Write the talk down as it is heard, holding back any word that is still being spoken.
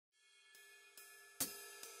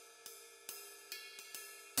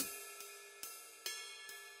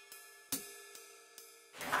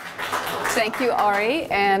Thank you, Ari,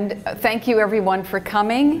 and thank you everyone for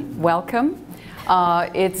coming. Welcome.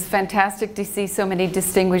 It's fantastic to see so many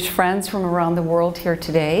distinguished friends from around the world here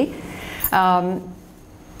today. 20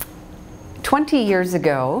 years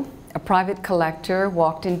ago, a private collector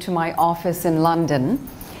walked into my office in London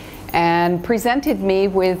and presented me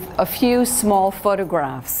with a few small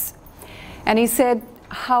photographs. And he said,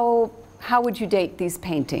 how would you date these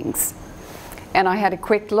paintings? And I had a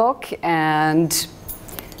quick look and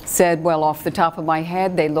said, well, off the top of my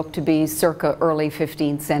head, they look to be circa early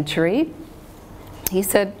 15th century. He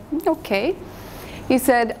said, okay. He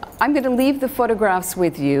said, I'm going to leave the photographs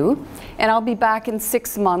with you, and I'll be back in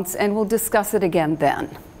 6 months, and we'll discuss it again then.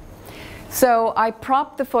 So I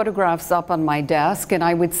propped the photographs up on my desk, and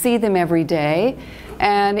I would see them every day.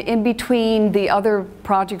 And in between the other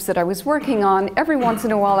projects that I was working on, every once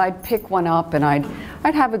in a while I'd pick one up and I'd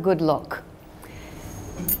have a good look.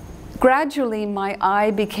 Gradually, my eye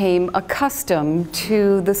became accustomed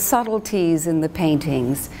to the subtleties in the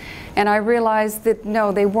paintings. And I realized that,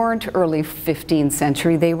 no, they weren't early 15th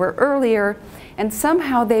century. They were earlier, and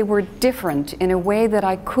somehow they were different in a way that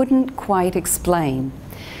I couldn't quite explain.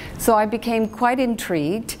 So I became quite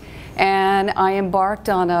intrigued, and I embarked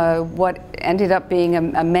on what ended up being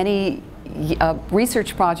a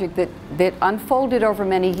research project that unfolded over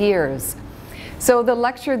many years. So the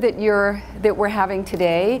lecture that we're having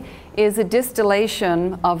today is a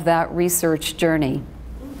distillation of that research journey.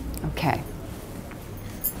 Okay.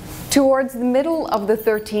 Towards the middle of the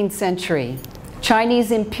 13th century,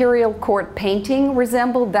 Chinese imperial court painting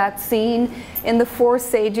resembled that seen in the Four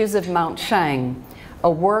Sages of Mount Shang, a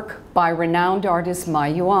work by renowned artist Ma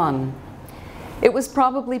Yuan. It was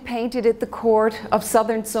probably painted at the court of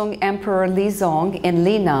Southern Sung Emperor Lizong in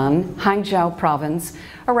Linan, Hangzhou province,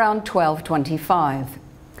 around 1225.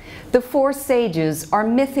 The four sages are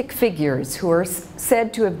mythic figures who are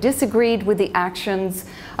said to have disagreed with the actions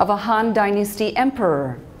of a Han Dynasty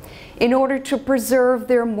emperor. In order to preserve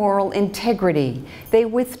their moral integrity, they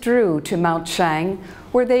withdrew to Mount Shang,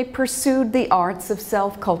 where they pursued the arts of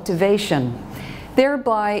self-cultivation,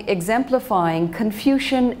 thereby exemplifying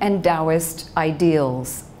Confucian and Taoist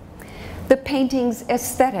ideals. The painting's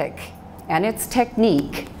aesthetic and its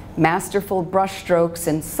technique, masterful brushstrokes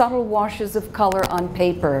and subtle washes of color on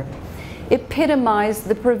paper, epitomized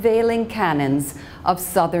the prevailing canons of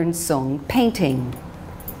Southern Sung painting.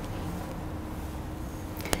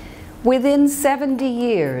 Within 70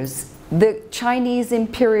 years, the Chinese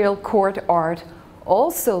imperial court art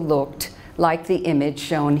also looked like the image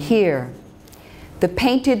shown here. The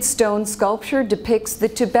painted stone sculpture depicts the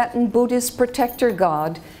Tibetan Buddhist protector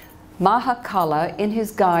god Mahakala in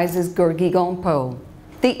his guise as Gurgi Gompo.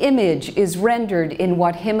 The image is rendered in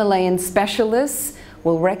what Himalayan specialists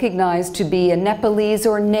will recognize to be a Nepalese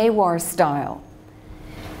or Newar style.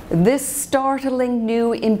 This startling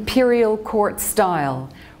new imperial court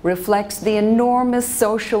style reflects the enormous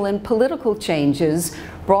social and political changes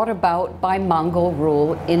brought about by Mongol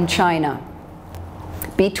rule in China.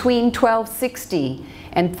 Between 1260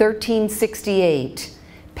 and 1368,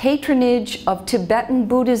 patronage of Tibetan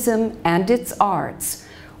Buddhism and its arts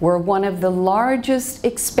were one of the largest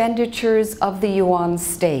expenditures of the Yuan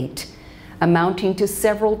state, amounting to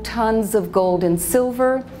several tons of gold and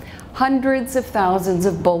silver, hundreds of thousands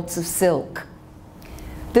of bolts of silk.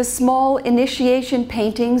 The small initiation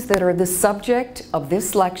paintings that are the subject of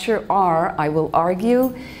this lecture are, I will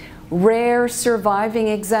argue, rare surviving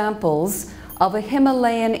examples of a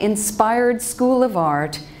Himalayan-inspired school of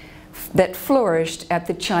art that flourished at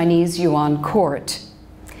the Chinese Yuan court.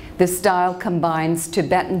 The style combines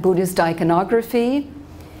Tibetan Buddhist iconography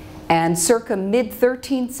and circa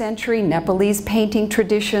mid-13th century Nepalese painting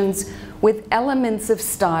traditions with elements of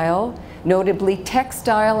style, notably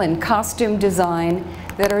textile and costume design,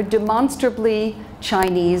 that are demonstrably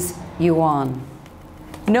Chinese Yuan.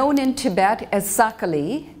 Known in Tibet as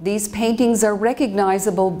sakali, these paintings are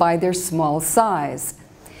recognizable by their small size.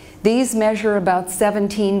 These measure about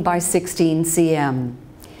 17 by 16 cm.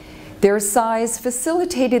 Their size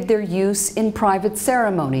facilitated their use in private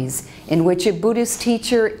ceremonies in which a Buddhist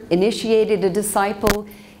teacher initiated a disciple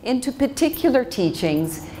into particular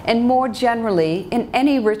teachings, and more generally in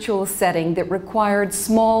any ritual setting that required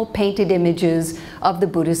small painted images of the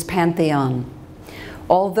Buddhist pantheon.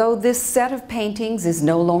 Although this set of paintings is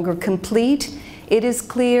no longer complete, it is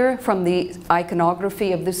clear from the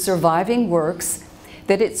iconography of the surviving works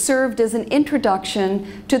that it served as an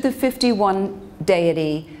introduction to the 51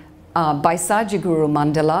 deity by Sajaguru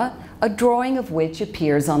Mandala, a drawing of which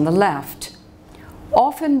appears on the left.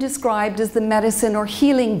 Often described as the medicine or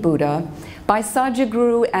healing Buddha, by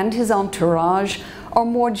Sajaguru and his entourage are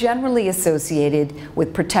more generally associated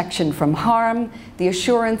with protection from harm, the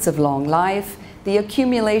assurance of long life, the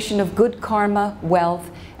accumulation of good karma, wealth,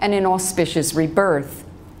 and an auspicious rebirth.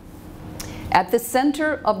 At the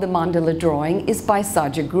center of the mandala drawing is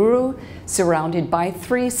Sajaguru, surrounded by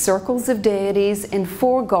 3 circles of deities and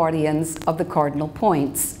 4 guardians of the cardinal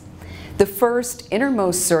points. The first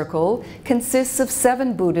innermost circle consists of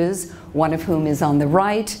 7 Buddhas, one of whom is on the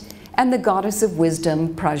right, and the goddess of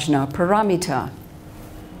wisdom, Prajna Paramita.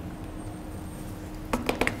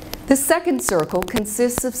 The second circle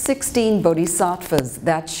consists of 16 bodhisattvas.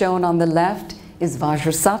 That shown on the left is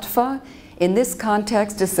Vajrasattva, in this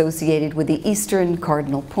context associated with the eastern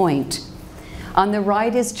cardinal point. On the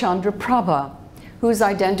right is Chandraprabha, whose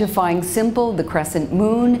identifying symbol, the crescent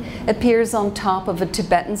moon, appears on top of a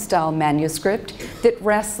Tibetan-style manuscript that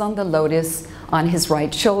rests on the lotus on his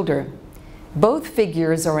right shoulder. Both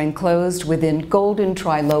figures are enclosed within golden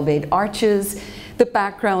trilobate arches, the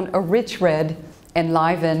background a rich red,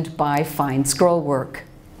 enlivened by fine scrollwork.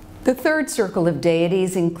 The third circle of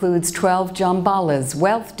deities includes 12 Jambalas,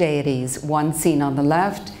 wealth deities, one seen on the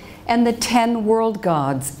left, and the 10 world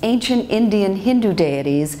gods, ancient Indian Hindu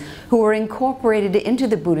deities who were incorporated into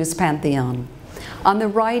the Buddhist pantheon. On the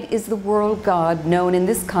right is the world god known in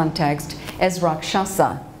this context as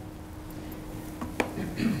Rakshasa.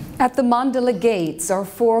 At the mandala gates are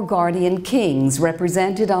 4 guardian kings,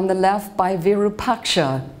 represented on the left by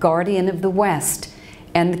Virupaksha, guardian of the west,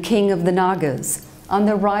 and the king of the Nagas. On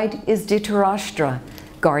the right is Dhritarashtra,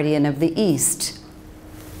 guardian of the east.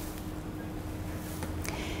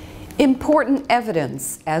 Important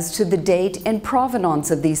evidence as to the date and provenance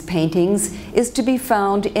of these paintings is to be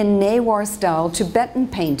found in Newar-style Tibetan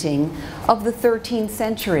painting of the 13th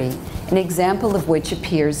century, an example of which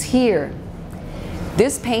appears here.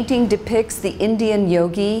 This painting depicts the Indian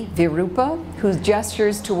yogi Virupa, who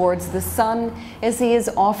gestures towards the sun as he is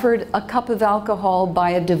offered a cup of alcohol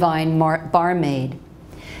by a divine barmaid.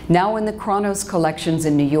 Now in the Kronos collections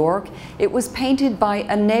in New York, it was painted by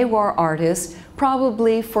a Newar artist,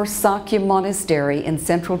 probably for Sakya Monastery in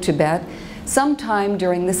Central Tibet, sometime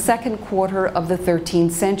during the second quarter of the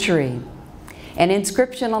 13th century. An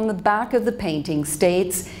inscription on the back of the painting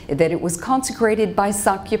states that it was consecrated by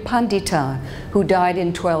Sakya Pandita, who died in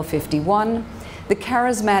 1251, the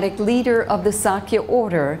charismatic leader of the Sakya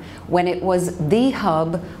order when it was the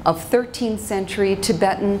hub of 13th century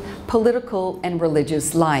Tibetan political and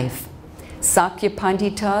religious life. Sakya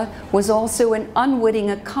Pandita was also an unwitting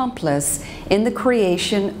accomplice in the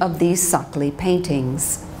creation of these Sakli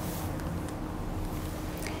paintings.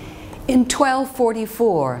 In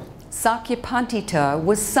 1244, Sakya Pandita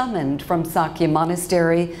was summoned from Sakya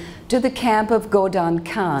Monastery to the camp of Godan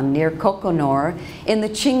Khan near Kokonor in the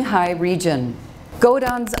Qinghai region.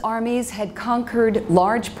 Godan's armies had conquered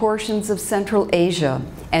large portions of Central Asia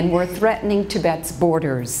and were threatening Tibet's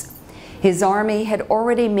borders. His army had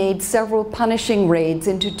already made several punishing raids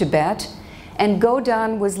into Tibet, and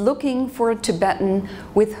Godan was looking for a Tibetan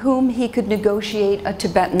with whom he could negotiate a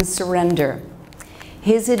Tibetan surrender.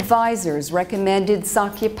 His advisors recommended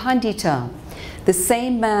Sakya Pandita, the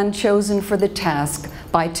same man chosen for the task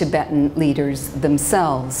by Tibetan leaders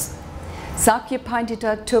themselves. Sakya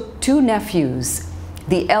Pandita took 2 nephews,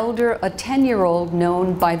 the elder a 10-year-old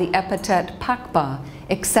known by the epithet Pakpa,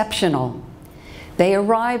 exceptional. They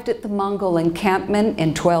arrived at the Mongol encampment in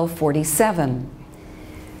 1247.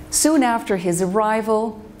 Soon after his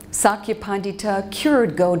arrival, Sakya Pandita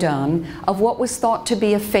cured Godan of what was thought to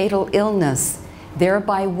be a fatal illness,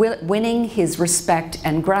 thereby winning his respect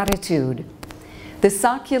and gratitude. The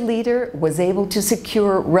Sakya leader was able to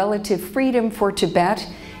secure relative freedom for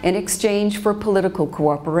Tibet in exchange for political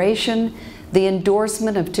cooperation, the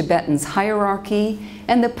endorsement of Tibetan's hierarchy,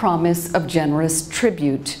 and the promise of generous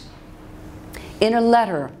tribute. In a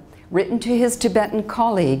letter written to his Tibetan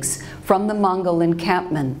colleagues from the Mongol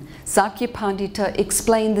encampment, Sakya Pandita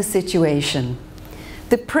explained the situation.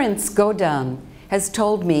 The Prince Godan has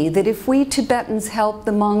told me that if we Tibetans help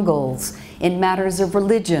the Mongols in matters of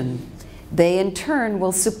religion, they in turn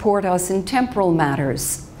will support us in temporal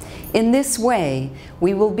matters. In this way,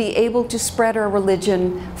 we will be able to spread our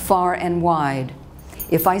religion far and wide.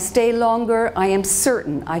 If I stay longer, I am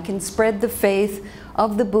certain I can spread the faith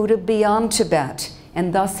of the Buddha beyond Tibet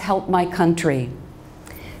and thus help my country.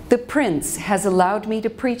 The Prince has allowed me to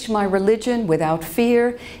preach my religion without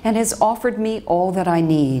fear and has offered me all that I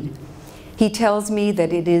need. He tells me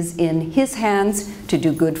that it is in his hands to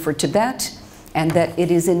do good for Tibet and that it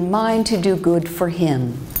is in mine to do good for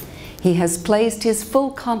him. He has placed his full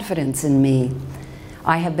confidence in me.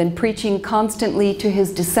 I have been preaching constantly to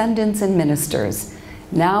his descendants and ministers.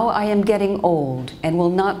 Now I am getting old and will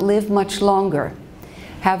not live much longer.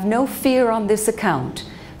 "Have no fear on this account,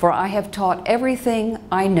 for I have taught everything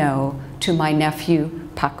I know to my nephew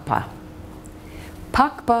Pakpa."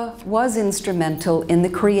 Pakpa was instrumental in the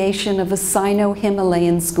creation of a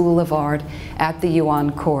Sino-Himalayan school of art at the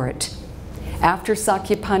Yuan court. After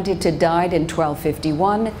Sakyapandita died in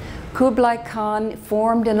 1251, Kublai Khan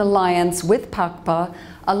formed an alliance with Pakpa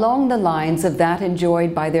along the lines of that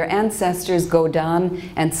enjoyed by their ancestors Godan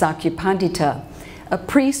and Sakyapandita, a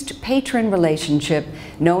priest-patron relationship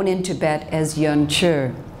known in Tibet as Yuan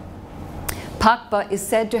Chinese. Pakpa is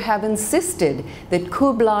said to have insisted that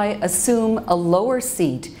Kublai assume a lower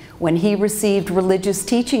seat when he received religious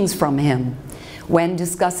teachings from him. When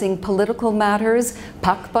discussing political matters,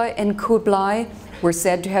 Pakpa and Kublai were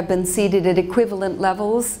said to have been seated at equivalent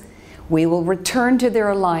levels. We will return to their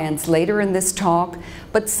alliance later in this talk,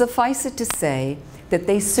 but suffice it to say that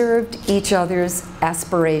they served each other's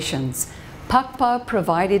aspirations. Pakpa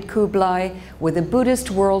provided Kublai with a Buddhist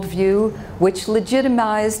worldview which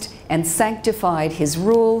legitimized and sanctified his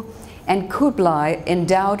rule, and Kublai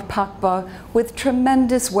endowed Pakpa with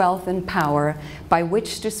tremendous wealth and power by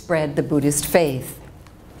which to spread the Buddhist faith.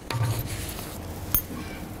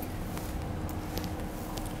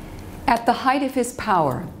 At the height of his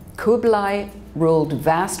power, Kublai ruled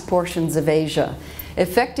vast portions of Asia,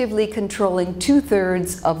 effectively controlling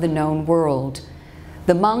 2/3 of the known world.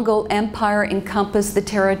 The Mongol Empire encompassed the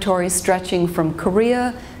territory stretching from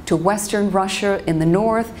Korea to Western Russia in the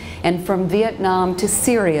north and from Vietnam to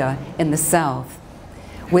Syria in the south.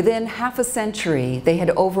 Within half a century, they had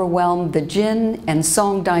overwhelmed the Jin and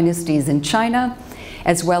Song dynasties in China,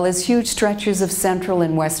 as well as huge stretches of Central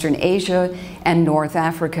and Western Asia and North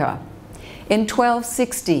Africa. In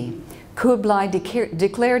 1260, Kublai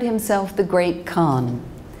declared himself the Great Khan.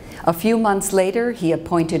 A few months later, he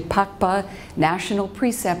appointed Pakpa national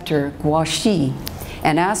preceptor Guoxi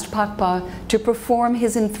and asked Pakpa to perform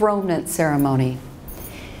his enthronement ceremony.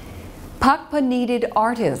 Pakpa needed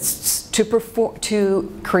artists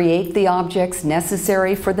to create the objects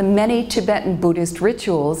necessary for the many Tibetan Buddhist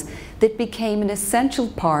rituals that became an essential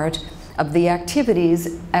part of the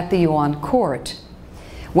activities at the Yuan court.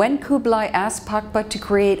 When Kublai asked Pakpa to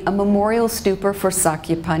create a memorial stupa for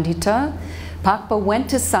Sakyapandita, Pakpa went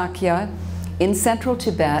to Sakya in Central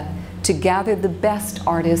Tibet to gather the best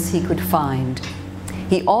artists he could find.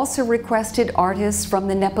 He also requested artists from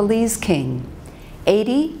the Nepalese king.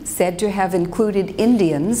 80, said to have included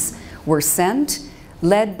Indians, were sent,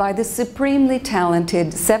 led by the supremely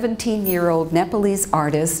talented 17-year-old Nepalese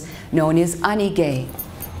artist known as Nyingjei.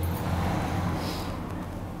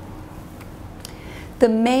 The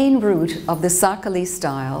main root of the Sakali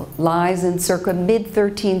style lies in circa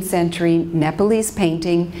mid-13th century Nepalese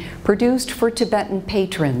painting produced for Tibetan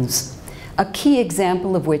patrons, a key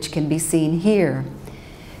example of which can be seen here.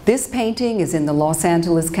 This painting is in the Los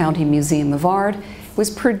Angeles County Museum of Art, was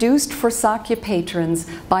produced for Sakya patrons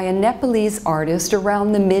by a Nepalese artist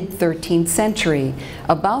around the mid-13th century,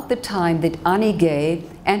 about the time that Nyingjei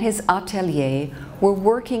and his atelier were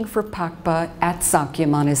working for Pakpa at Sakya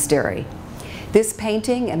Monastery. This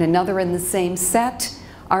painting and another in the same set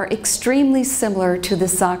are extremely similar to the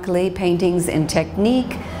Sakali paintings in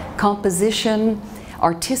technique, composition,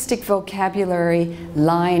 artistic vocabulary,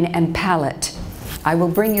 line, and palette. I will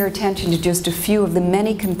bring your attention to just a few of the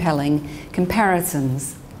many compelling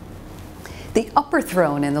comparisons. The upper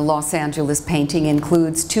throne in the Los Angeles painting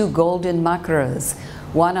includes two golden makaras,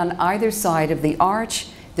 one on either side of the arch,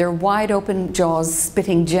 their wide open jaws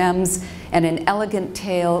spitting gems, and an elegant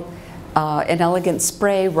tail, an elegant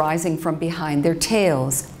spray rising from behind their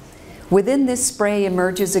tails. Within this spray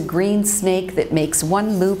emerges a green snake that makes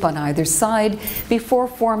one loop on either side before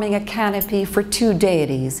forming a canopy for two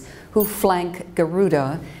deities who flank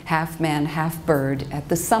Garuda, half man, half bird, at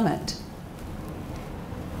the summit.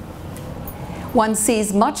 One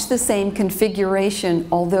sees much the same configuration,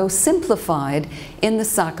 although simplified, in the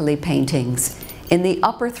Sakali paintings. In the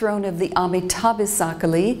upper throne of the Amitabha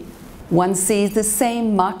Sakali, one sees the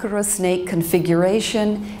same Makara snake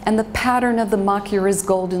configuration, and the pattern of the Makara's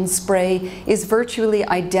golden spray is virtually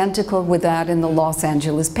identical with that in the Los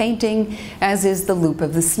Angeles painting, as is the loop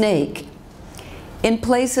of the snake. In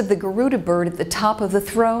place of the Garuda bird at the top of the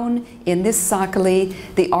throne, in this Sakali,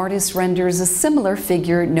 the artist renders a similar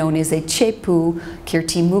figure known as a Chepu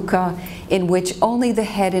Kirtimukha, in which only the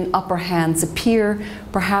head and upper hands appear,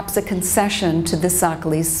 perhaps a concession to the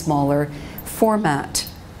Sakali's smaller format.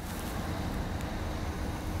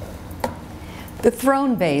 The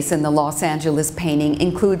throne base in the Los Angeles painting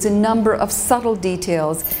includes a number of subtle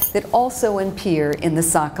details that also appear in the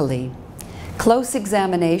Sakali. Close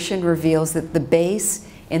examination reveals that the base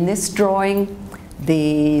in this drawing,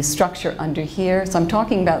 the structure under here. So I'm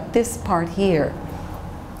talking about this part here.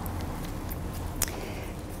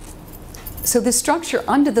 So the structure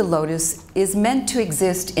under the lotus is meant to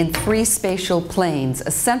exist in three spatial planes: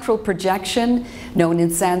 a central projection, known in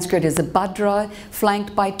Sanskrit as a bhadra,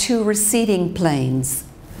 flanked by two receding planes.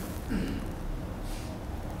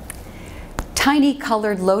 Tiny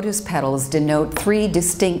colored lotus petals denote three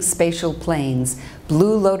distinct spatial planes.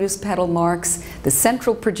 Blue lotus petal marks the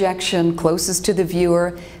central projection closest to the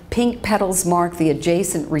viewer, pink petals mark the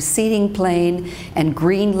adjacent receding plane, and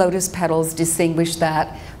green lotus petals distinguish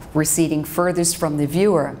that receding furthest from the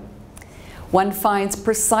viewer. One finds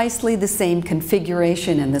precisely the same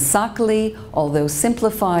configuration in the sakali, although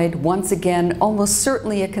simplified, once again almost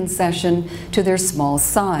certainly a concession to their small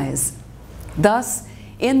size. Thus,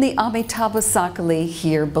 in the Amitabha sakali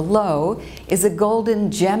here below is a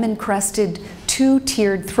golden gem-encrusted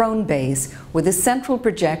two-tiered throne base with a central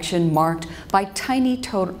projection marked by tiny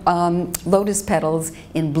lotus petals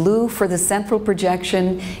in blue for the central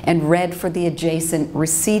projection and red for the adjacent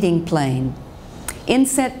receding plane.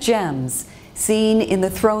 Inset gems seen in the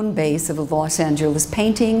throne base of a Los Angeles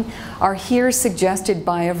painting are here suggested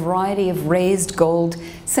by a variety of raised gold,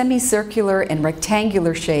 semicircular and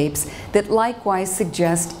rectangular shapes that likewise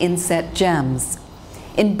suggest inset gems.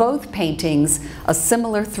 In both paintings, a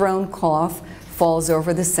similar throne cloth falls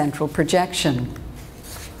over the central projection.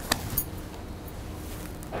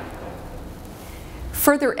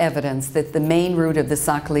 Further evidence that the main root of the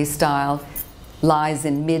sakali style lies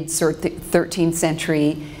in mid-13th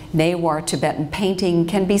century Newar Tibetan painting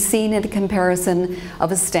can be seen in a comparison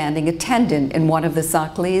of a standing attendant in one of the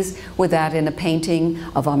sakalis with that in a painting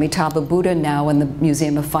of Amitabha Buddha now in the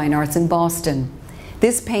Museum of Fine Arts in Boston.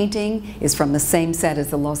 This painting is from the same set as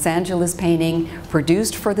the Los Angeles painting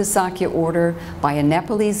produced for the Sakya order by a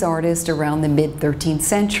Nepalese artist around the mid-13th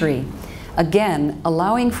century. Again,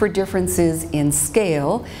 allowing for differences in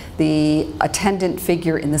scale, the attendant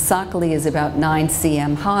figure in the sakali is about 9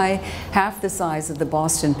 cm high, half the size of the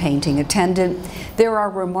Boston painting attendant. There are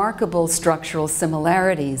remarkable structural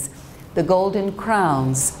similarities. The golden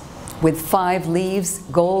crowns with 5 leaves,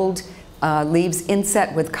 gold leaves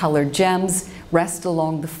inset with colored gems, rest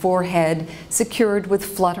along the forehead, secured with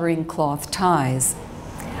fluttering cloth ties.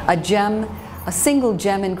 A single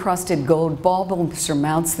gem-encrusted gold bauble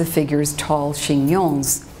surmounts the figure's tall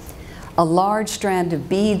chignons. A large strand of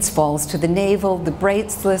beads falls to the navel. The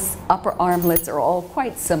bracelets, upper armlets are all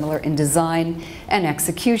quite similar in design and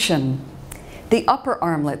execution. The upper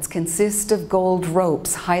armlets consist of gold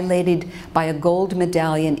ropes highlighted by a gold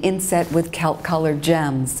medallion inset with kelp-colored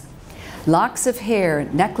gems. Locks of hair,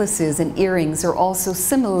 necklaces, and earrings are also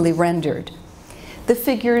similarly rendered. The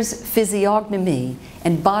figure's physiognomy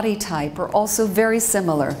and body type are also very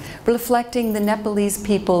similar, reflecting the Nepalese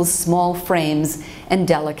people's small frames and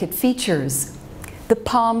delicate features. The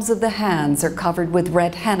palms of the hands are covered with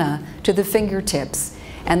red henna to the fingertips,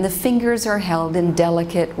 and the fingers are held in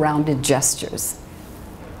delicate, rounded gestures.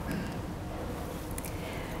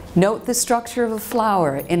 Note the structure of a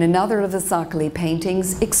flower in another of the sakali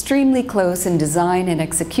paintings, extremely close in design and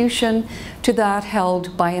execution to that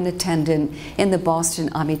held by an attendant in the Boston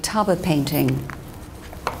Amitabha painting.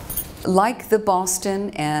 Like the Boston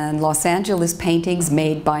and Los Angeles paintings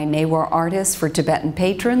made by Newar artists for Tibetan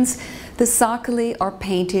patrons, the sakali are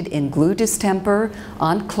painted in glue distemper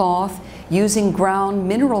on cloth using ground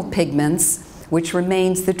mineral pigments, which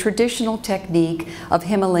remains the traditional technique of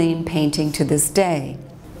Himalayan painting to this day.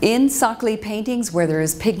 In sakali paintings where there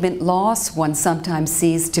is pigment loss, one sometimes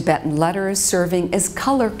sees Tibetan letters serving as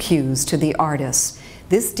color cues to the artist.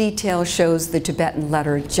 This detail shows the Tibetan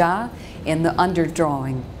letter Ja in the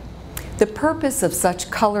underdrawing. The purpose of such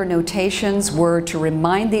color notations were to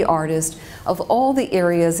remind the artist of all the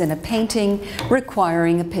areas in a painting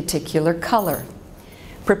requiring a particular color.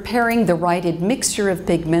 Preparing the right admixture of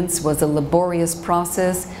pigments was a laborious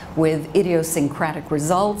process with idiosyncratic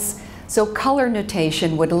results, so color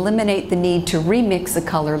notation would eliminate the need to remix a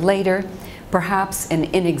color later, perhaps an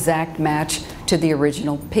inexact match to the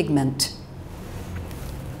original pigment.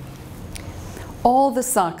 All the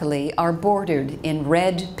sakali are bordered in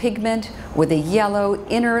red pigment with a yellow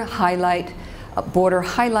inner highlight border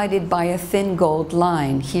highlighted by a thin gold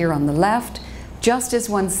line here on the left, just as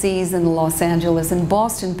one sees in the Los Angeles and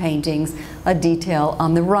Boston paintings, a detail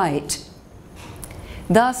on the right.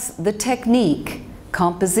 Thus, the technique,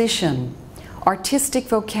 composition, artistic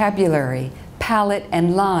vocabulary, palette,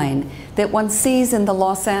 and line that one sees in the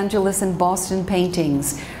Los Angeles and Boston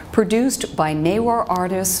paintings produced by Newar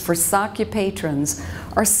artists for Sakya patrons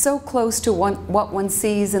are so close to what one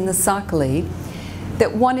sees in the sakali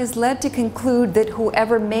that one is led to conclude that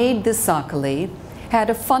whoever made the sakali had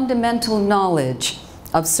a fundamental knowledge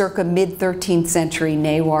of circa mid-13th century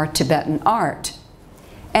Newar Tibetan art.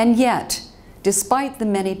 And yet, despite the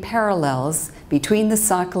many parallels between the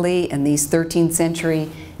Sakhalin and these 13th century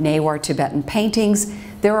Newar Tibetan paintings,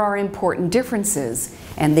 there are important differences,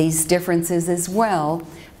 and these differences as well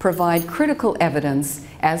provide critical evidence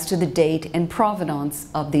as to the date and provenance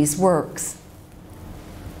of these works.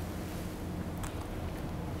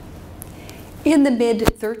 In the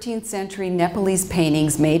mid-13th century Nepalese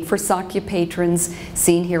paintings made for Sakya patrons,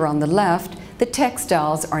 seen here on the left, the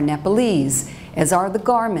textiles are Nepalese, as are the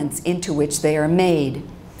garments into which they are made.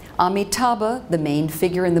 Amitabha, the main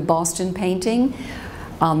figure in the Boston painting,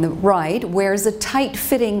 on the right, wears a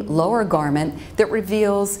tight-fitting lower garment that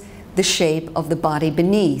reveals the shape of the body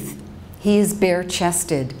beneath. He is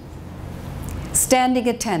bare-chested. Standing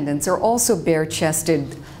attendants are also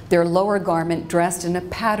bare-chested, their lower garment dressed in a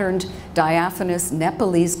patterned, diaphanous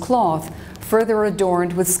Nepalese cloth, further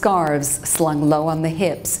adorned with scarves slung low on the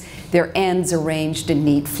hips, their ends arranged in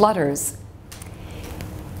neat flutters.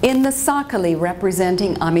 In the Sakhalin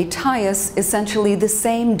representing Amitayus, essentially the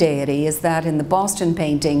same deity as that in the Boston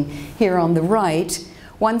painting here on the right,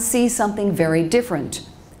 one sees something very different.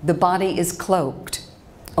 The body is cloaked.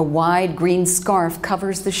 A wide green scarf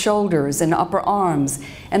covers the shoulders and upper arms,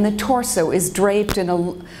 and the torso is draped in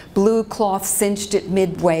a blue cloth cinched at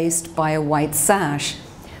mid-waist by a white sash.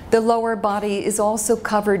 The lower body is also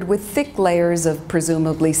covered with thick layers of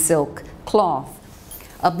presumably silk cloth.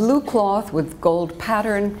 A blue cloth with gold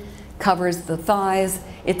pattern covers the thighs,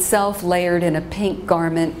 itself layered in a pink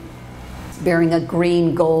garment bearing a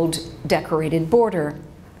green gold decorated border.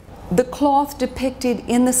 The cloth depicted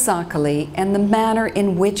in the Sakhalin and the manner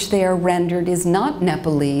in which they are rendered is not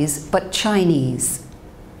Nepalese, but Chinese.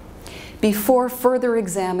 Before further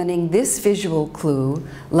examining this visual clue,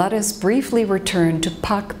 let us briefly return to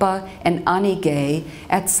Pakpa and Nyingjei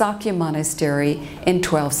at Sakya Monastery in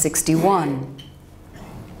 1261.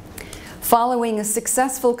 Following a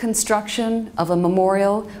successful construction of a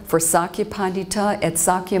memorial for Sakya Pandita at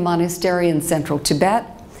Sakya Monastery in Central Tibet,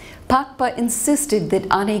 Pakpa insisted that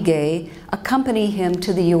Nyingjei accompany him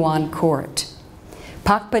to the Yuan court.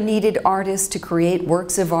 Pakpa needed artists to create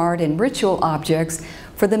works of art and ritual objects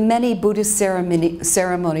for the many Buddhist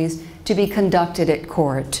ceremonies to be conducted at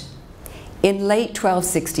court. In late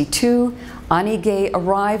 1262, Nyingjei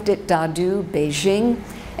arrived at Dadu, Beijing,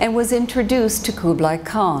 and was introduced to Kublai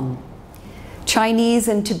Khan. Chinese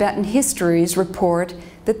and Tibetan histories report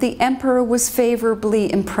that the emperor was favorably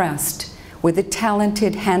impressed with a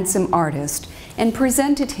talented, handsome artist and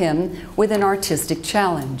presented him with an artistic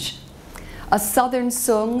challenge. A southern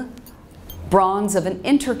sung bronze of an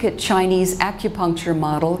intricate Chinese acupuncture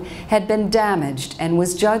model had been damaged and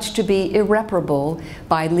was judged to be irreparable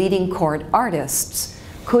by leading court artists.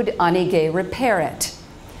 Could Nyingjei repair it?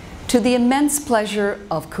 To the immense pleasure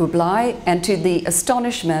of Kublai and to the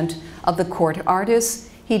astonishment of the court artists,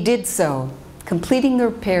 he did so, completing the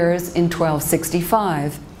repairs in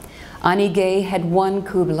 1265. Nyingjei had won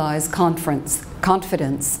Kublai's confidence.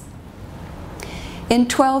 In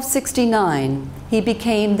 1269, he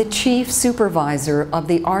became the chief supervisor of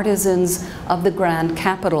the artisans of the Grand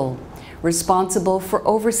Capital, responsible for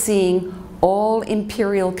overseeing all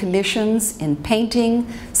imperial commissions in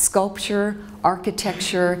painting, sculpture,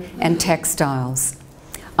 architecture, and textiles.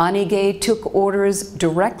 Nyingjei took orders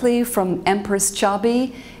directly from Empress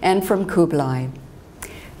Chabi and from Kublai.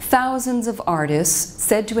 Thousands of artists,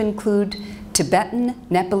 said to include Tibetan,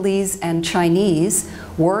 Nepalese, and Chinese,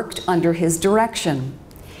 worked under his direction.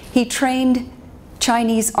 He trained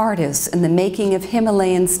Chinese artists in the making of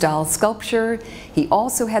Himalayan-style sculpture. He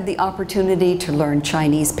also had the opportunity to learn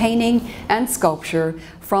Chinese painting and sculpture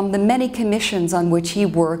from the many commissions on which he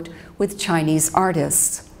worked with Chinese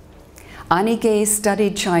artists. Nyingjei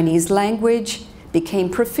studied Chinese language, became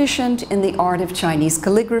proficient in the art of Chinese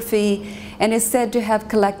calligraphy, and is said to have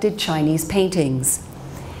collected Chinese paintings.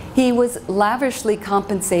 He was lavishly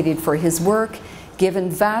compensated for his work, given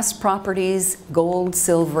vast properties, gold,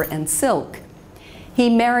 silver, and silk. He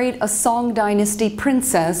married a Song Dynasty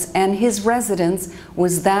princess, and his residence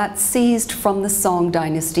was that seized from the Song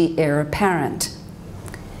Dynasty heir apparent.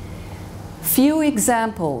 Few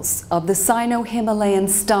examples of the Sino-Himalayan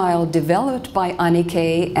style developed by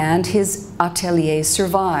Nyingjei and his atelier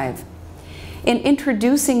survive. In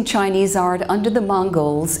introducing Chinese art under the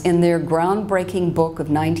Mongols in their groundbreaking book of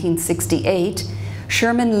 1968,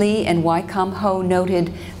 Sherman Lee and Wycombe Ho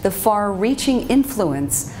noted the far-reaching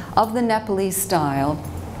influence of the Nepalese style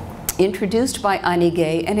introduced by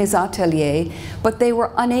Nyingjei and his atelier, but they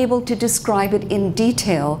were unable to describe it in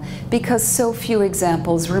detail because so few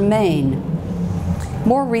examples remain.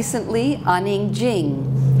 More recently,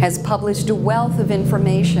 Nyingjei has published a wealth of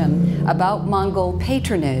information about Mongol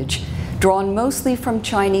patronage, drawn mostly from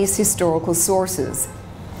Chinese historical sources.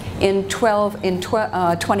 In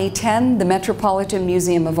 2010, the Metropolitan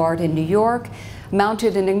Museum of Art in New York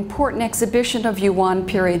mounted an important exhibition of Yuan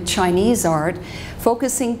period Chinese art,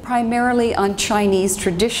 focusing primarily on Chinese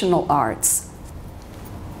traditional arts.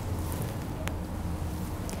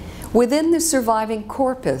 Within the surviving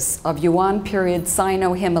corpus of Yuan period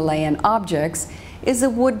Sino-Himalayan objects is a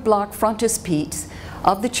woodblock frontispiece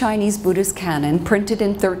of the Chinese Buddhist canon printed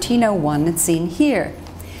in 1301 and seen here.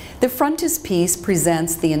 The frontispiece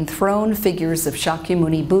presents the enthroned figures of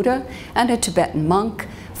Shakyamuni Buddha and a Tibetan monk,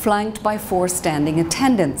 flanked by 4 standing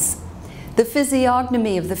attendants. The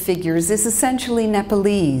physiognomy of the figures is essentially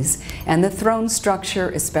Nepalese, and the throne structure,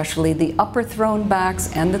 especially the upper throne backs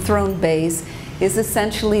and the throne base, is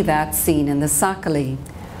essentially that seen in the Sakali.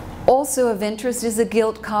 Also of interest is a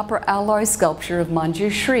gilt copper alloy sculpture of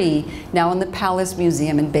Manjushri, now in the Palace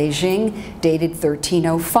Museum in Beijing, dated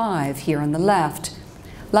 1305, here on the left.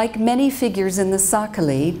 Like many figures in the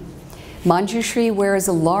Sakali, Manjushri wears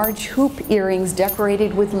a large hoop earrings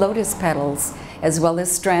decorated with lotus petals, as well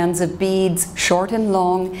as strands of beads, short and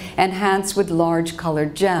long, enhanced with large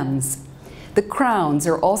colored gems. The crowns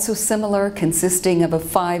are also similar, consisting of a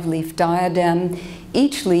 5-leaf diadem,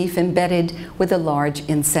 each leaf embedded with a large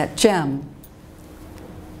inset gem.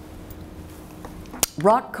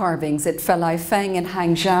 Rock carvings at Felaifeng and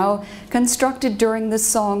Hangzhou, constructed during the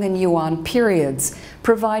Song and Yuan periods,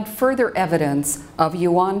 provide further evidence of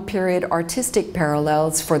Yuan period artistic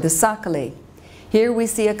parallels for the Sakali. Here we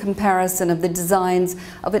see a comparison of the designs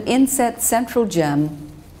of an inset central gem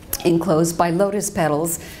enclosed by lotus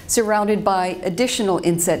petals, surrounded by additional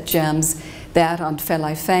inset gems, that on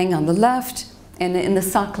Felaifeng on the left and in the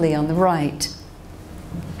Sakali on the right.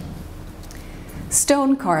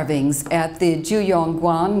 Stone carvings at the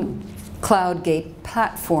Juyongguan Cloud Gate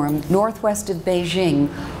platform northwest of Beijing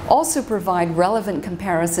also provide relevant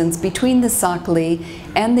comparisons between the Sakali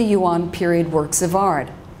and the Yuan period works of art.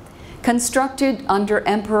 Constructed under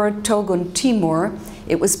Emperor Togun Timur,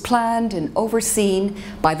 it was planned and overseen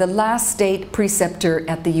by the last state preceptor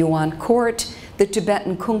at the Yuan court, the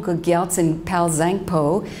Tibetan Kunka Gyaltsen Pal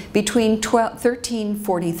Zangpo, between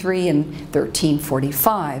 1343 and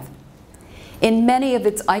 1345. In many of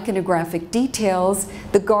its iconographic details,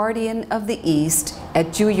 the guardian of the East at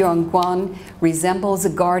Juyongguan resembles a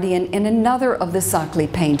guardian in another of the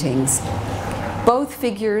Sakali paintings. Both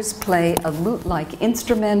figures play a lute-like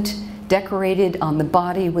instrument decorated on the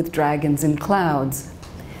body with dragons and clouds.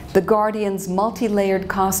 The guardian's multi-layered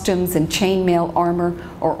costumes and chainmail armor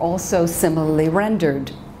are also similarly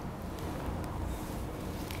rendered.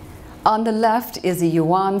 On the left is a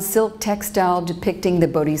Yuan silk textile depicting the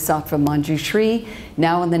Bodhisattva Manjushri,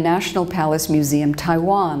 now in the National Palace Museum,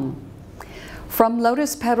 Taiwan. From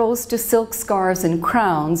lotus petals to silk scarves and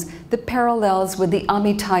crowns, the parallels with the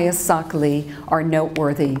Amitaya Sakali are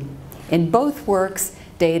noteworthy. In both works,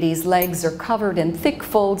 deities' legs are covered in thick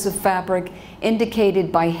folds of fabric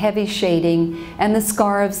indicated by heavy shading, and the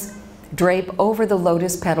scarves drape over the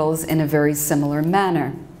lotus petals in a very similar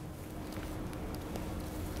manner.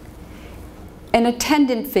 An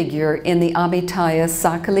attendant figure in the Amitaya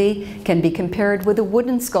Sakali can be compared with a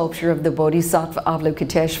wooden sculpture of the Bodhisattva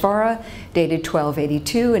Avalokiteshvara, dated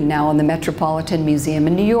 1282 and now in the Metropolitan Museum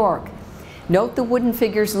in New York. Note the wooden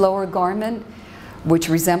figure's lower garment, which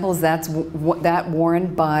resembles that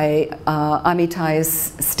worn by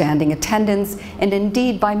Amitaya's standing attendants, and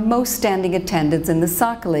indeed by most standing attendants in the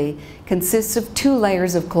Sakali, consists of 2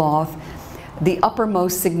 layers of cloth, the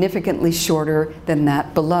uppermost significantly shorter than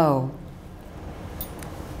that below.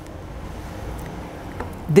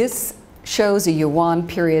 This shows a Yuan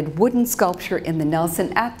period wooden sculpture in the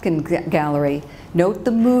Nelson Atkin Gallery. Note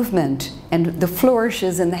the movement and the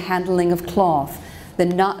flourishes in the handling of cloth, the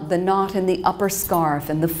knot in the upper scarf,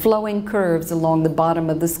 and the flowing curves along the bottom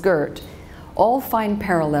of the skirt. All find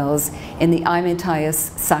parallels in the Amitaya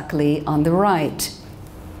Sakali on the right.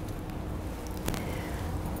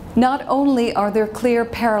 Not only are there clear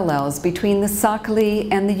parallels between the Sakali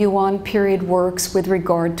and the Yuan period works with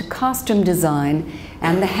regard to costume design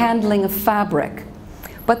and the handling of fabric,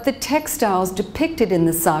 but the textiles depicted in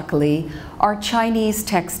the Sakali are Chinese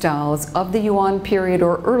textiles of the Yuan period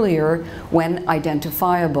or earlier when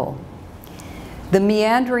identifiable. The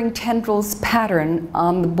meandering tendrils pattern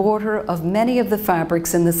on the border of many of the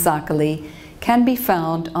fabrics in the Sakali can be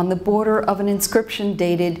found on the border of an inscription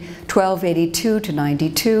dated 1282 to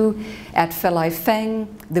 92 at Felaifeng,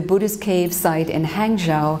 the Buddhist cave site in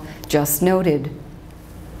Hangzhou just noted.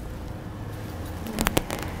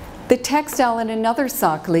 The textile in another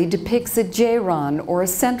sakli depicts a jairan, or a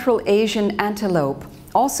Central Asian antelope,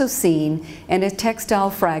 also seen in a textile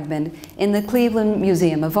fragment in the Cleveland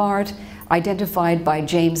Museum of Art, identified by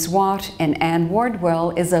James Watt and Anne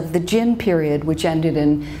Wardwell as of the Jin period, which ended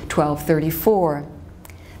in 1234.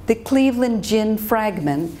 The Cleveland Jin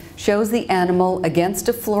fragment shows the animal against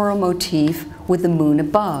a floral motif with the moon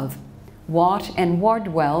above. Watt and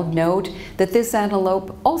Wardwell note that this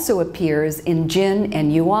antelope also appears in Jin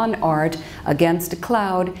and Yuan art against a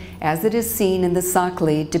cloud, as it is seen in the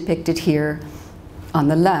sakli depicted here on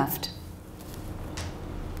the left.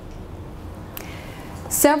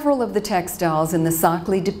 Several of the textiles in the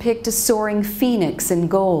sakli depict a soaring phoenix in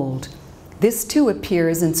gold. This too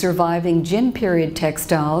appears in surviving Jin period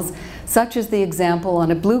textiles, such as the example on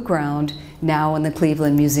a blue ground now in the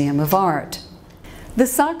Cleveland Museum of Art. The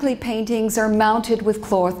sakli paintings are mounted with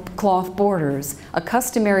cloth borders, a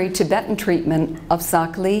customary Tibetan treatment of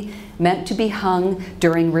sakli meant to be hung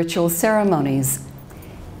during ritual ceremonies.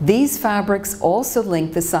 These fabrics also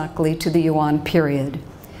link the sakli to the Yuan period.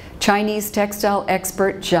 Chinese textile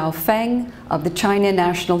expert Zhao Feng of the China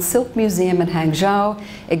National Silk Museum in Hangzhou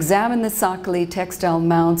examined the sakli textile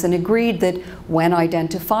mounts and agreed that, when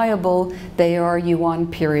identifiable, they are Yuan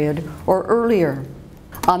period or earlier.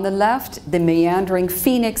 On the left, the meandering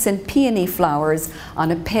phoenix and peony flowers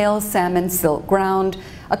on a pale salmon silk ground,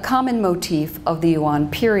 a common motif of the Yuan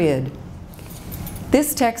period.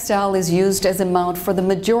 This textile is used as a mount for the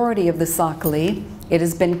majority of the sakli. It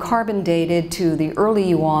has been carbon dated to the early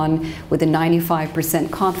Yuan with a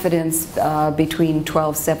 95% confidence between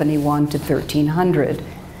 1271 to 1300.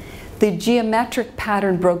 The geometric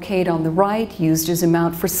pattern brocade on the right, used as a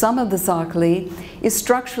mount for some of the sakli, is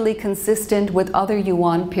structurally consistent with other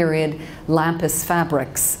Yuan period lampas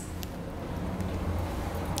fabrics.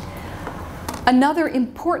 Another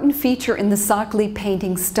important feature in the sakli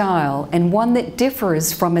painting style, and one that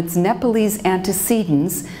differs from its Nepalese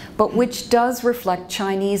antecedents, but which does reflect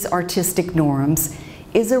Chinese artistic norms,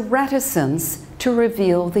 is a reticence to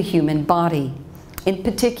reveal the human body, in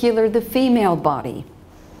particular the female body.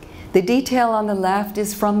 The detail on the left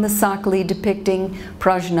is from the sakli depicting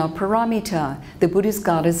Prajnaparamita, the Buddhist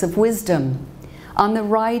goddess of wisdom. On the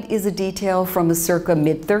right is a detail from a circa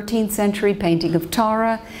mid-13th century painting of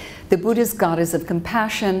Tara, the Buddhist goddess of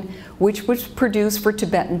compassion, which was produced for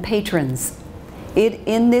Tibetan patrons.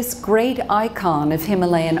 In this great icon of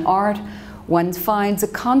Himalayan art, one finds a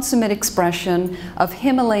consummate expression of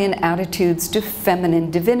Himalayan attitudes to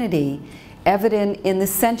feminine divinity, evident in the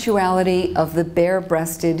sensuality of the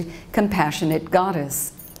bare-breasted, compassionate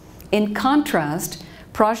goddess. In contrast,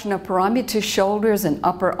 Prajnaparamita's shoulders and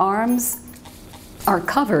upper arms are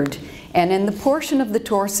covered, and in the portion of the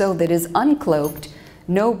torso that is uncloaked,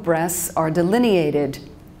 no breasts are delineated.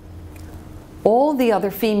 All the other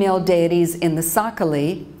female deities in the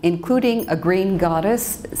sakli, including a green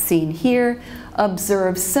goddess seen here,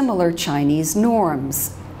 observe similar Chinese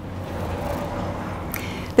norms.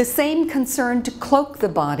 The same concern to cloak the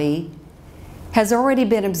body has already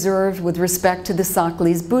been observed with respect to the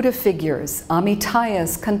sakli's Buddha figures.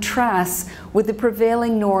 Amitayus contrasts with the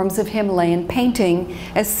prevailing norms of Himalayan painting,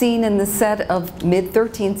 as seen in the set of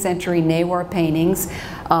mid-13th century Newar paintings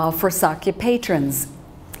for Sakya patrons.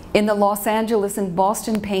 In the Los Angeles and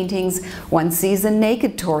Boston paintings, one sees a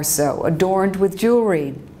naked torso adorned with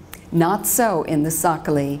jewelry. Not so in the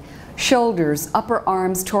sakli. Shoulders, upper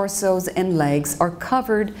arms, torsos, and legs are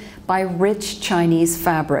covered by rich Chinese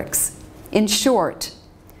fabrics. In short,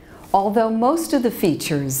 although most of the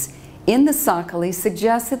features in the sakli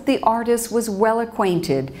suggest that the artist was well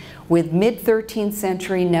acquainted with mid-13th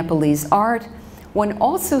century Nepalese art, one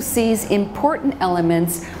also sees important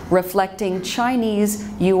elements reflecting Chinese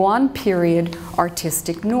Yuan period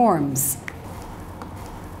artistic norms.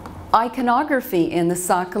 Iconography in the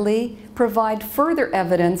sakli provide further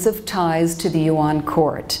evidence of ties to the Yuan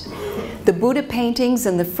court. The Buddha paintings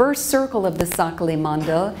in the first circle of the sakli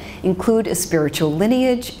mandal include a spiritual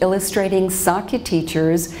lineage illustrating Sakya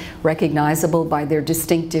teachers, recognizable by their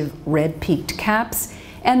distinctive red-peaked caps,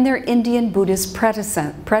 and their Indian Buddhist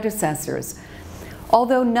predecessors.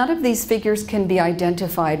 Although none of these figures can be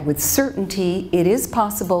identified with certainty, it is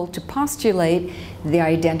possible to postulate the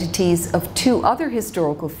identities of two other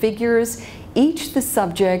historical figures, each the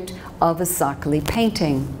subject of a sakli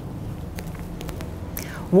painting.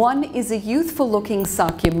 One is a youthful-looking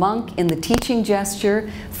Sakya monk in the teaching gesture,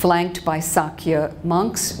 flanked by Sakya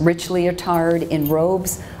monks richly attired in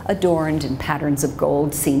robes adorned in patterns of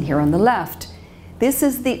gold, seen here on the left. This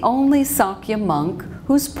is the only Sakya monk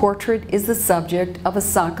whose portrait is the subject of a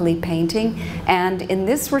sakli painting, and in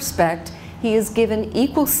this respect, he is given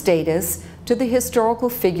equal status to the historical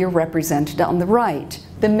figure represented on the right.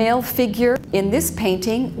 The male figure in this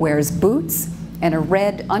painting wears boots and a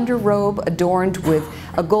red underrobe adorned with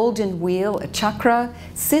a golden wheel, a chakra,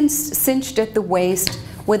 cinched at the waist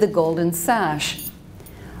with a golden sash.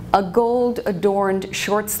 A gold-adorned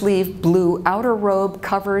short-sleeved blue outer robe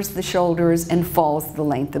covers the shoulders and falls the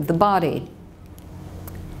length of the body.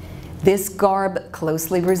 This garb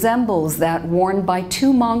closely resembles that worn by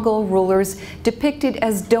two Mongol rulers depicted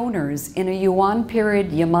as donors in a Yuan period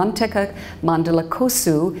Yamantaka mandala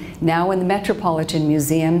kosu, now in the Metropolitan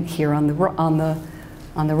Museum here on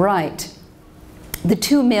the right. The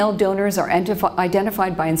two male donors are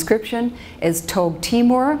identified by inscription as Tog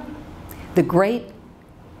Timur, the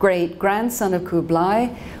great-grandson of Kublai,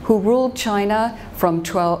 who ruled China from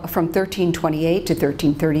 1328 to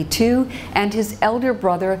 1332, and his elder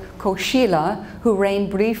brother Koshila, who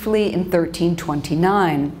reigned briefly in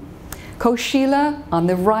 1329. Koshila, on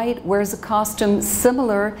the right, wears a costume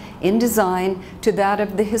similar in design to that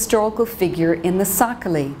of the historical figure in the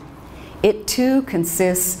Sakali. It too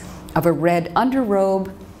consists of a red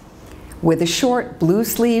underrobe with a short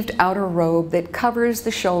blue-sleeved outer robe that covers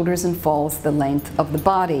the shoulders and falls the length of the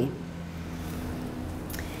body.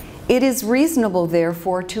 It is reasonable,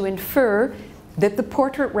 therefore, to infer that the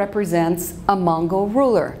portrait represents a Mongol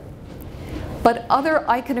ruler. But other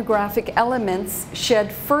iconographic elements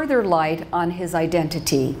shed further light on his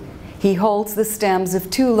identity. He holds the stems of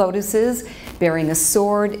two lotuses bearing a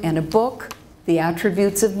sword and a book, the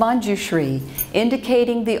attributes of Manjushri,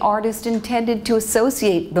 indicating the artist intended to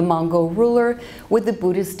associate the Mongol ruler with the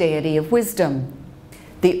Buddhist deity of wisdom.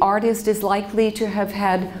 The artist is likely to have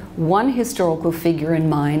had one historical figure in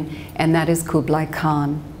mind, and that is Kublai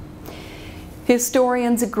Khan.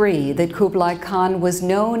 Historians agree that Kublai Khan was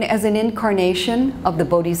known as an incarnation of the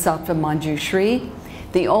Bodhisattva Manjushri.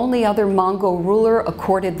 The only other Mongol ruler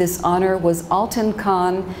accorded this honor was Altan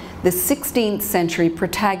Khan, the 16th century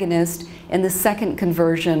protagonist in the second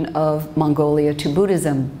conversion of Mongolia to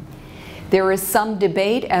Buddhism. There is some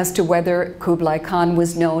debate as to whether Kublai Khan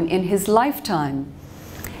was known in his lifetime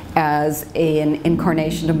as an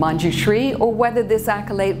incarnation of Manjushri, or whether this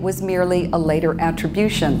accolade was merely a later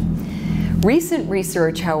attribution. Recent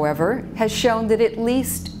research, however, has shown that at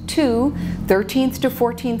least two 13th to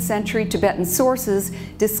 14th century Tibetan sources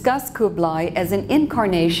discuss Kublai as an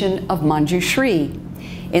incarnation of Manjushri.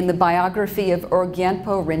 In the biography of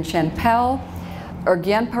Urgyenpo Rinchen Pel,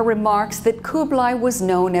 Urgyenpo remarks that Kublai was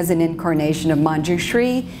known as an incarnation of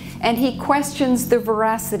Manjushri, and he questions the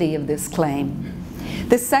veracity of this claim.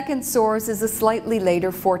 The second source is a slightly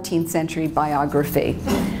later 14th century biography,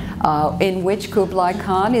 in which Kublai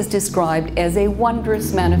Khan is described as a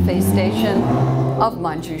wondrous manifestation of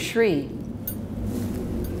Manjushri.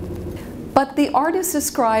 But the artist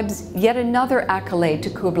ascribes yet another accolade to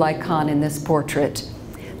Kublai Khan in this portrait.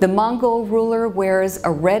 The Mongol ruler wears a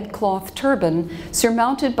red cloth turban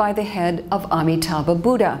surmounted by the head of Amitabha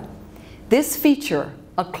Buddha. This feature,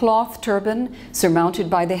 a cloth turban surmounted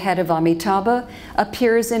by the head of Amitabha,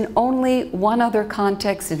 appears in only one other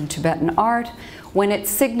context in Tibetan art, when it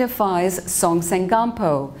signifies Songtsen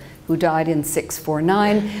Gampo, who died in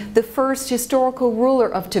 649, the first historical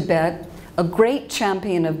ruler of Tibet, a great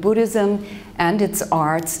champion of Buddhism and its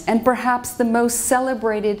arts, and perhaps the most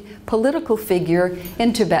celebrated political figure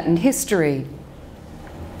in Tibetan history.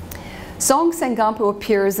 Songtsen Gampo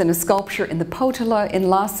appears in a sculpture in the Potala in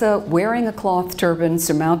Lhasa wearing a cloth turban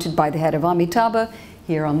surmounted by the head of Amitabha,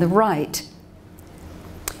 here on the right.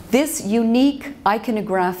 This unique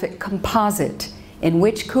iconographic composite, in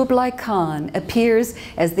which Kublai Khan appears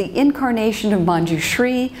as the incarnation of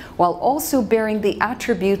Manjushri while also bearing the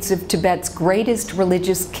attributes of Tibet's greatest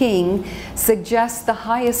religious king, suggests the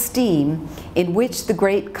high esteem in which the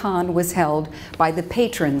great Khan was held by the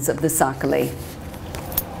patrons of the Sakali.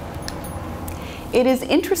 It is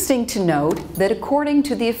interesting to note that according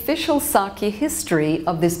to the official Sakya history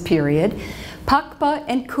of this period, Pakpa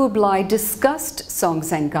and Kublai discussed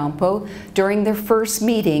Songtsen Gampo during their first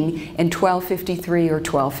meeting in 1253 or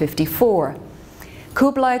 1254.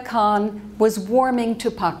 Kublai Khan was warming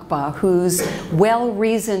to Pakpa, whose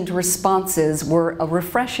well-reasoned responses were a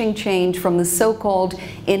refreshing change from the so-called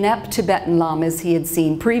inept Tibetan lamas he had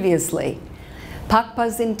seen previously.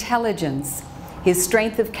 Pakpa's intelligence, his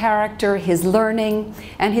strength of character, his learning,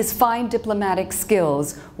 and his fine diplomatic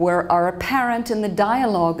skills are apparent in the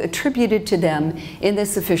dialogue attributed to them in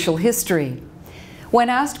this official history. When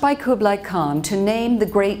asked by Kublai Khan to name the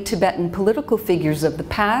great Tibetan political figures of the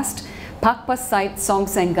past, Pakpa cites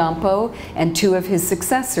Songtsen Gampo and two of his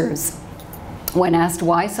successors. When asked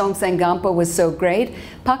why Songtsen Gampo was so great,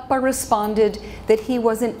 Pakpa responded that he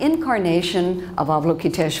was an incarnation of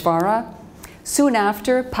Avalokiteshvara, Soon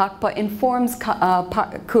after, Pakpa informs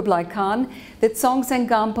Kublai Khan that Songtsen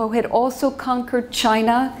Gampo had also conquered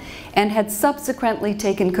China and had subsequently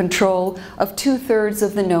taken control of 2/3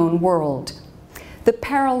 of the known world. The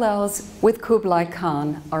parallels with Kublai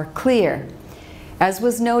Khan are clear. As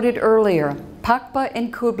was noted earlier, Pakpa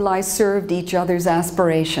and Kublai served each other's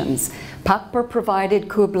aspirations. Pakpa provided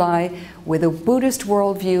Kublai with a Buddhist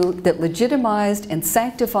worldview that legitimized and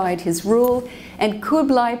sanctified his rule, and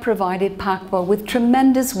Kublai provided Pakpa with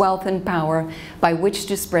tremendous wealth and power by which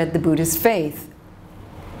to spread the Buddhist faith.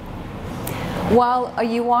 While a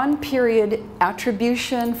Yuan period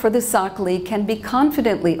attribution for the Sakhalin can be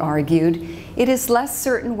confidently argued, it is less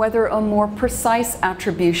certain whether a more precise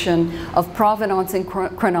attribution of provenance and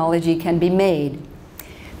chronology can be made.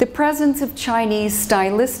 The presence of Chinese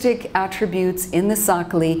stylistic attributes in the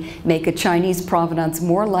Sakhalin make a Chinese provenance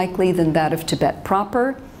more likely than that of Tibet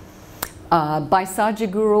proper. By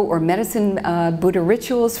Sajaguru or medicine Buddha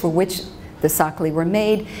rituals for which the Sakhalin were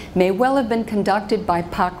made may well have been conducted by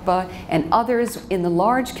Pakpa and others in the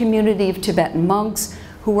large community of Tibetan monks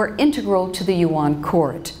who were integral to the Yuan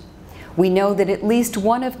court. We know that at least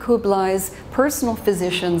one of Kublai's personal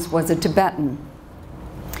physicians was a Tibetan.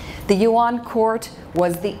 The Yuan court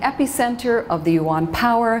was the epicenter of the Yuan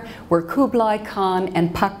power, where Kublai Khan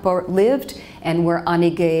and Pakpa lived and where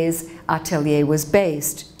Nyingjei's atelier was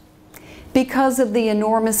based. Because of the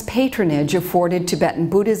enormous patronage afforded Tibetan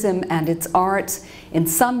Buddhism and its arts, in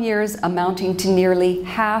some years amounting to nearly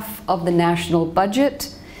half of the national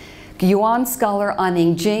budget, Yuan scholar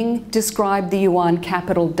Aning Jing described the Yuan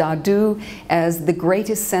capital Dadu as the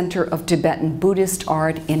greatest center of Tibetan Buddhist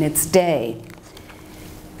art in its day.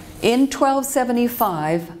 In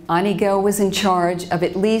 1275, Nyingjei was in charge of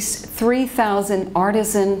at least 3,000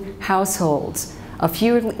 artisan households. A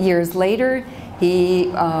few years later, he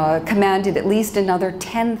commanded at least another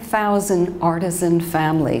 10,000 artisan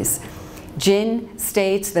families. Jin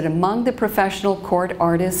states that among the professional court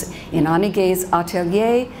artists in Nyingjei's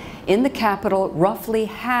atelier in the capital, roughly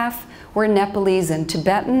half were Nepalese and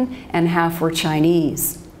Tibetan and half were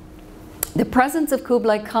Chinese. The presence of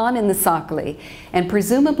Kublai Khan in the Sakhalin, and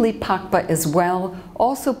presumably Pakpa as well,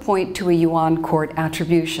 also point to a Yuan court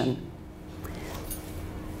attribution.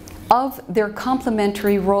 Of their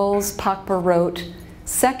complementary roles, Pakpa wrote,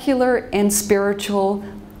 "Secular and spiritual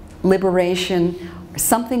liberation are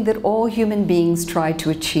something that all human beings try to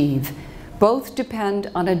achieve. Both depend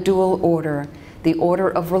on a dual order, the order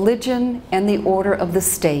of religion and the order of the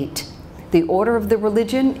state. The order of the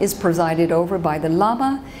religion is presided over by the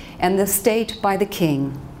Lama and the state by the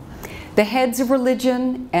king. The heads of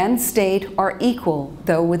religion and state are equal,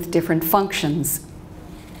 though with different functions."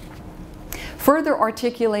 Further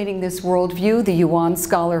articulating this worldview, the Yuan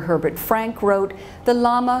scholar Herbert Frank wrote, "The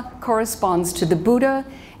Lama corresponds to the Buddha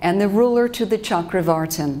and the ruler to the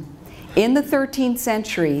Chakravartin. In the 13th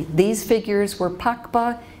century, these figures were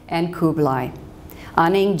Pakpa and Kublai."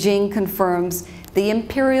 Aning Jing confirms the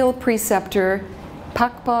imperial preceptor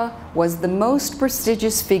Pakpa was the most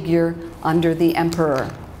prestigious figure under the emperor.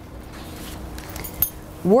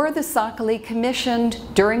 Were the Sakhalin commissioned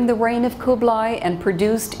during the reign of Kublai and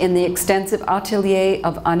produced in the extensive atelier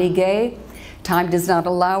of Nyingjei? Time does not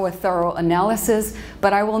allow a thorough analysis,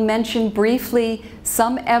 but I will mention briefly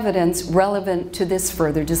some evidence relevant to this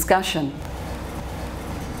further discussion.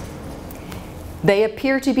 They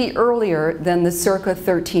appear to be earlier than the circa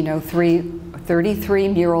 1303-33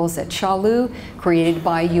 murals at Shalu, created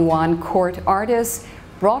by Yuan court artists,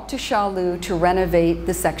 brought to Shalu to renovate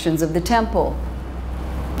the sections of the temple.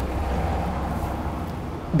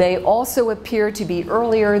 They also appear to be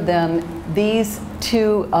earlier than these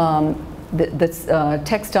two, the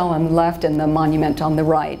textile on the left and the monument on the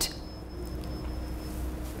right.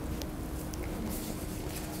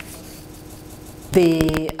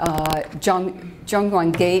 The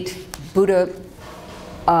Zhongyuan Gate Buddhas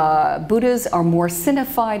are more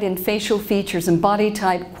signified in facial features and body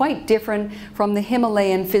type, quite different from the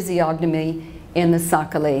Himalayan physiognomy in the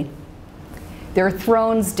Sakhalin. Their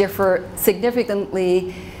thrones differ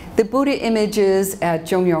significantly. The Buddha images at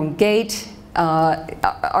Zhongyuan Gate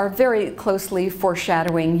are very closely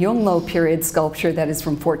foreshadowing Yonglao period sculpture that is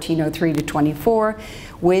from 1403 to 24,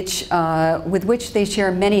 with which they share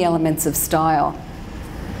many elements of style.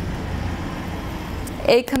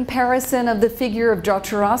 A comparison of the figure of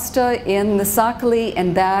Dhritarashtra in the Sakhalin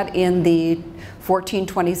and that in the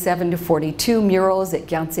 1427 to 42 murals at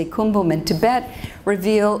Gyantse Kumbum in Tibet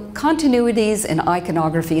reveal continuities in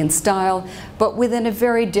iconography and style, but within a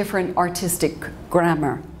very different artistic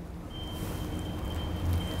grammar.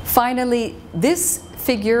 Finally, this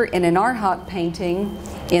figure in an Arhat painting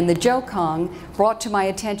in the Jokong, brought to my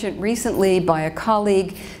attention recently by a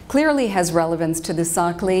colleague, clearly has relevance to the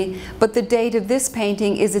Sakli, but the date of this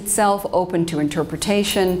painting is itself open to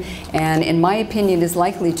interpretation and, in my opinion, is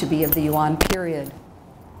likely to be of the Yuan period.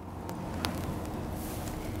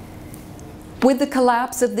 With the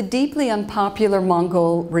collapse of the deeply unpopular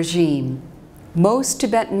Mongol regime, most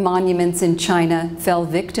Tibetan monuments in China fell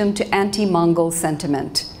victim to anti-Mongol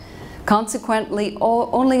sentiment. Consequently,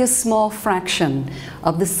 only a small fraction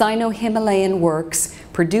of the Sino-Himalayan works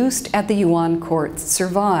produced at the Yuan courts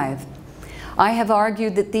survive. I have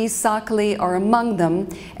argued that these Sakli are among them,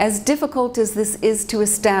 as difficult as this is to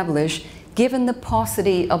establish given the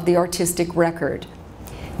paucity of the artistic record.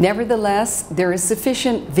 Nevertheless, there is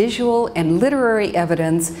sufficient visual and literary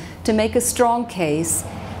evidence to make a strong case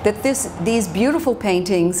that these beautiful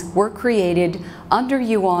paintings were created under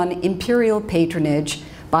Yuan imperial patronage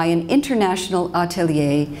by an international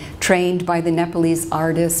atelier trained by the Nepalese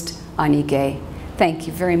artist Nyingjei. Thank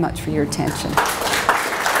you very much for your attention.